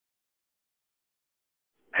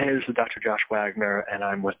Hey, this is Dr. Josh Wagner, and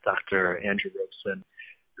I'm with Dr. Andrew Robson,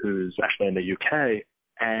 who's actually in the UK,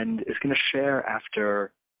 and is going to share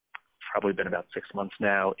after probably been about 6 months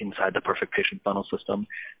now inside the Perfect Patient Funnel System,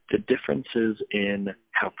 the differences in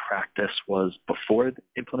how practice was before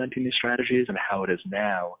implementing these strategies and how it is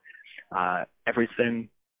now. Everything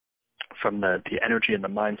from the energy and the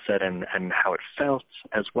mindset and how it felt,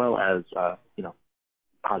 as well as,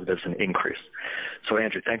 positives and increase. So,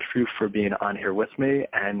 Andrew, thank you for being on here with me,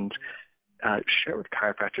 and share with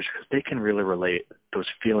chiropractors, because they can really relate those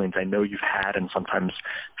feelings I know you've had and sometimes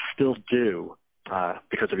still do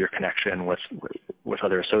because of your connection with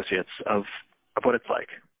other associates of what it's like.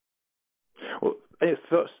 Well,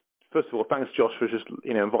 first of all, thanks, Josh, for just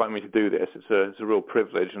inviting me to do this. It's a real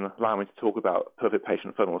privilege and allowing me to talk about Perfect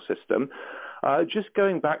Patient Funnel System. Just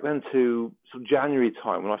going back then to sort of January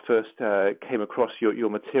time when I first came across your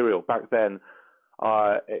material. Back then,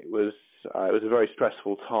 it was a very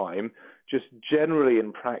stressful time. Just generally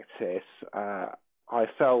in practice, I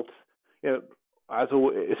felt,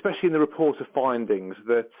 especially in the report of findings,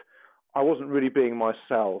 that I wasn't really being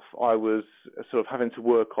myself. I was sort of having to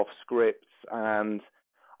work off scripts, and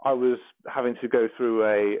I was having to go through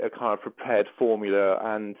a kind of prepared formula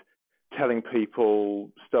and telling people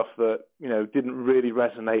stuff that, didn't really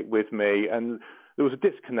resonate with me. And there was a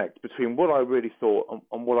disconnect between what I really thought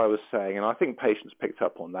and what I was saying. And I think patients picked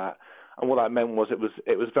up on that. And what that meant was it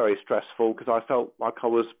was very stressful, because I felt like I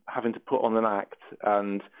was having to put on an act,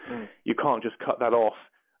 and you can't just cut that off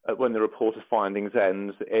when the report of findings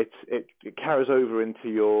ends. It carries over into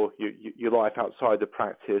your life outside the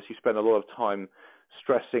practice. You spend a lot of time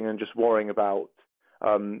stressing and just worrying about,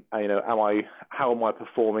 how am I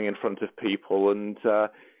performing in front of people, and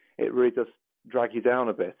it really does drag you down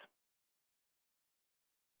a bit.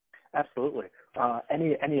 Absolutely.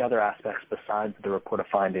 Any other aspects besides the report of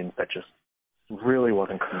findings that just really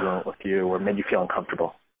wasn't congruent with you or made you feel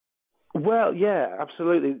uncomfortable? Well, yeah,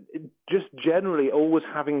 absolutely. Just generally always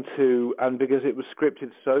having to, and because it was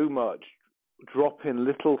scripted so much, drop in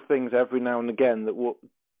little things every now and again that were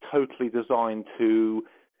totally designed to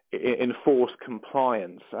enforce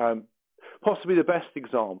compliance. Possibly the best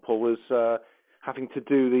example was having to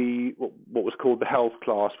do what was called the health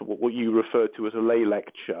class, but what you refer to as a lay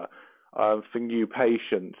lecture for new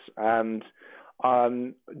patients. And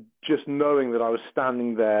just knowing that I was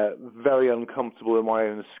standing there very uncomfortable in my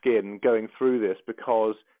own skin going through this,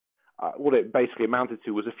 because what it basically amounted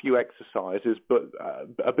to was a few exercises, but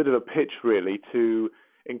a bit of a pitch really to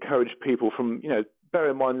encourage people from, bear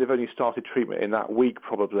in mind they've only started treatment in that week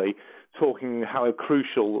probably, talking how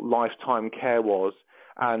crucial lifetime care was,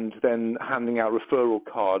 and then handing out referral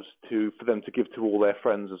cards for them to give to all their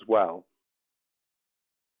friends as well.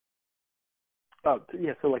 Oh,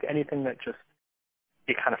 yeah, so like anything that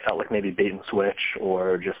it kind of felt like maybe bait and switch,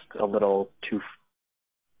 or just a little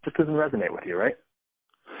just doesn't resonate with you, right?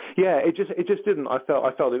 Yeah, it just didn't. I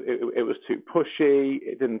felt it was too pushy.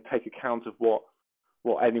 It didn't take account of what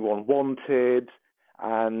anyone wanted,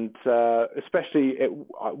 and especially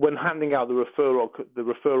when handing out the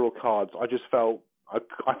referral cards, I just felt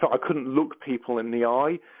I couldn't look people in the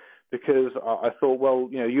eye, because I thought, well,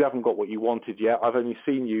 you haven't got what you wanted yet. I've only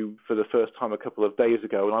seen you for the first time a couple of days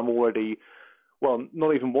ago, and I'm already, well,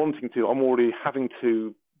 not even wanting to, I'm already having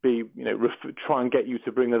to be, try and get you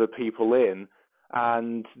to bring other people in,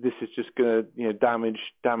 and this is just going to, damage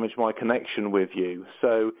my connection with you.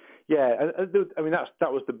 So, yeah, I mean,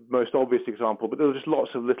 that was the most obvious example, but there were just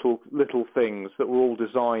lots of little things that were all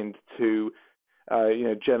designed to,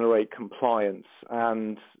 generate compliance,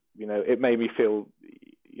 and, it made me feel,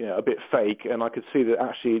 a bit fake, and I could see that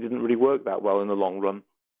actually it didn't really work that well in the long run.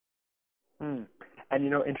 And,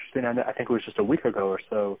 interesting, I think it was just a week ago or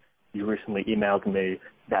so, you recently emailed me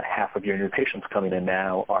that half of your new patients coming in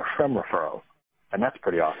now are from referrals, and that's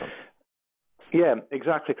pretty awesome. Yeah,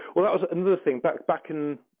 exactly. Well, that was another thing. Back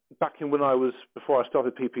in when before I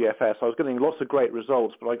started PPFS, I was getting lots of great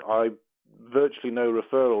results, but I virtually no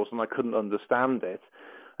referrals, and I couldn't understand it.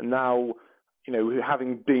 And now,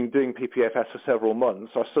 having been doing PPFS for several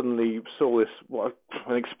months, I suddenly saw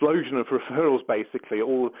an explosion of referrals, basically,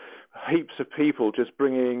 all heaps of people just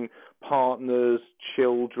bringing partners,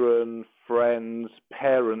 children, friends,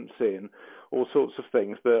 parents in, all sorts of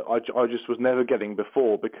things that I just was never getting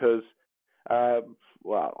before, because, I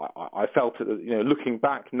felt it, looking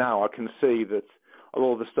back now, I can see that a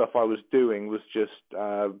lot of the stuff I was doing was just,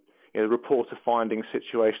 report of finding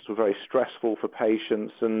situations were very stressful for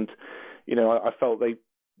patients, and, I felt they,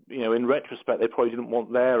 in retrospect, they probably didn't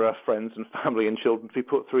want their friends and family and children to be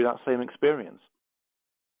put through that same experience.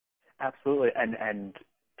 Absolutely, and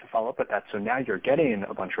to follow up with that, so now you're getting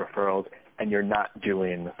a bunch of referrals and you're not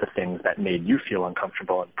doing the things that made you feel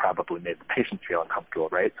uncomfortable and probably made the patient feel uncomfortable,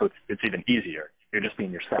 right? So it's even easier. You're just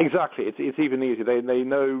being yourself. Exactly. It's even easier. They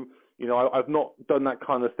know, I've not done that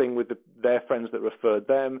kind of thing with their friends that referred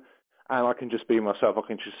them, and I can just be myself. I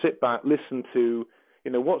can just sit back, listen to,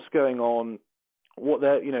 what's going on, what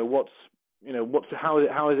they're,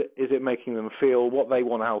 how is it making them feel, what they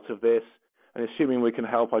want out of this, and assuming we can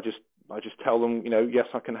help, I just tell them, yes,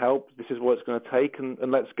 I can help. This is what it's going to take,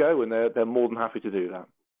 and let's go. And they're more than happy to do that.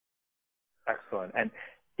 Excellent. And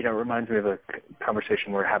it reminds me of a conversation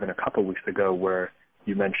we were having a couple of weeks ago where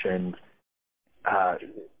you mentioned,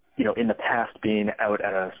 in the past being out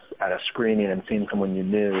at a screening and seeing someone you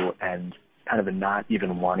knew and kind of not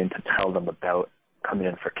even wanting to tell them about coming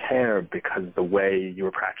in for care because the way you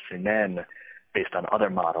were practicing then, based on other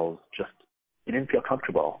models, just you didn't feel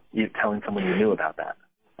comfortable telling someone you knew about that.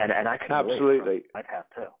 And I can absolutely. I have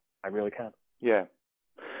too. I really can. Yeah,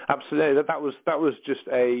 absolutely. That was just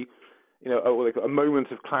a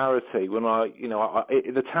moment of clarity when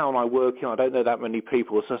in the town I work in, I don't know that many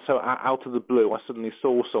people. So out of the blue, I suddenly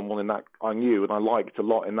saw someone that I knew and I liked a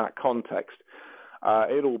lot in that context.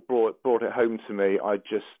 It all brought it home to me. I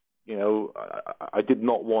just, I did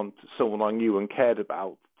not want someone I knew and cared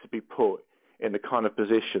about to be put in the kind of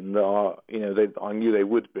position that I knew they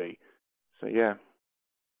would be. So yeah.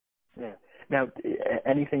 Yeah. Now,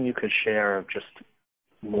 anything you could share of just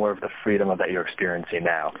more of the freedom that you're experiencing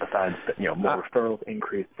now, besides more referrals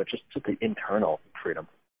increase, but just the internal freedom?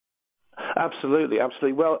 Absolutely.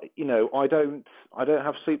 Well, I don't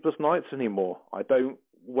have sleepless nights anymore. I don't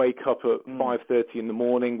wake up at 5:30 in the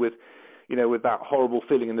morning with that horrible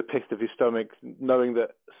feeling in the pit of your stomach, knowing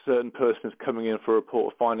that a certain person is coming in for a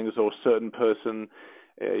report of findings or a certain person,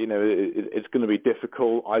 it's going to be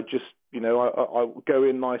difficult. I just, I go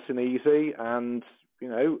in nice and easy, and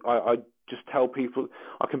I just tell people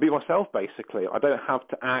I can be myself. Basically, I don't have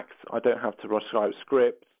to act. I don't have to recite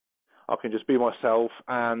scripts. I can just be myself,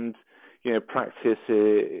 and practice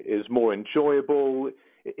is more enjoyable.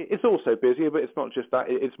 It's also busier, but it's not just that.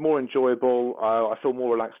 It's more enjoyable. I feel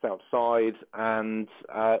more relaxed outside, and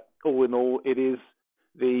all in all, it is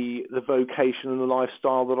the vocation and the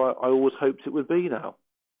lifestyle that I always hoped it would be now.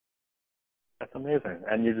 That's amazing,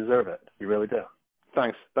 and you deserve it. You really do.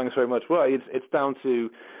 Thanks very much. Well, it's down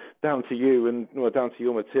to you and down to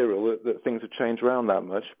your material that things have changed around that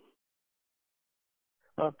much.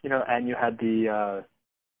 Well, and you had the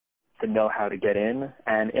know-how to get in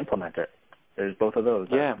and implement it. There's both of those.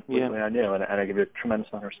 Yeah. On you, and I give you a tremendous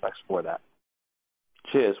amount of respect for that.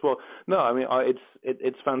 Cheers. Well, no, I mean,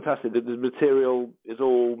 it's fantastic. The material is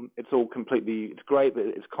all completely, it's great, but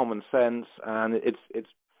it's common sense, and it's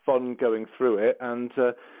fun going through it, and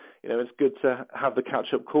it's good to have the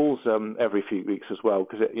catch-up calls every few weeks as well,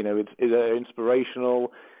 because it's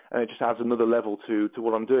inspirational, and it just adds another level to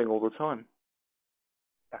what I'm doing all the time.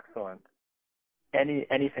 Excellent.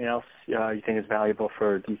 Anything else you think is valuable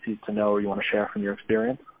for DCs to know or you want to share from your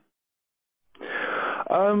experience?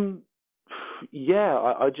 Yeah,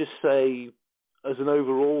 I just say, as an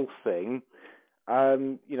overall thing,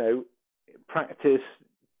 practice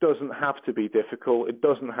doesn't have to be difficult. It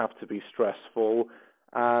doesn't have to be stressful,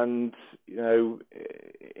 and your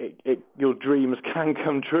dreams can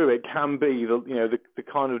come true. It can be the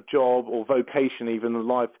kind of job or vocation, even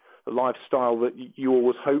the lifestyle that you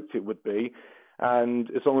always hoped it would be. And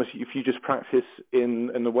as long as if you just practice in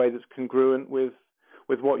a way that's congruent with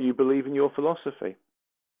what you believe in your philosophy.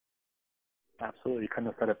 Absolutely, you couldn't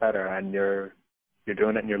have said it better. And you're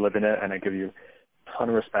doing it and you're living it, and I give you a ton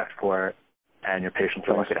of respect for it. And your patients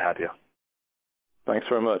are lucky to have you. Thanks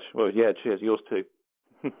very much. Well, yeah, cheers. Yours too.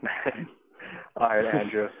 All right,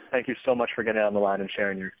 Andrew. Thank you so much for getting on the line and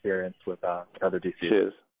sharing your experience with other DCs.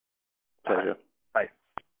 Cheers. Pleasure. Bye.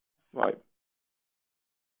 Bye.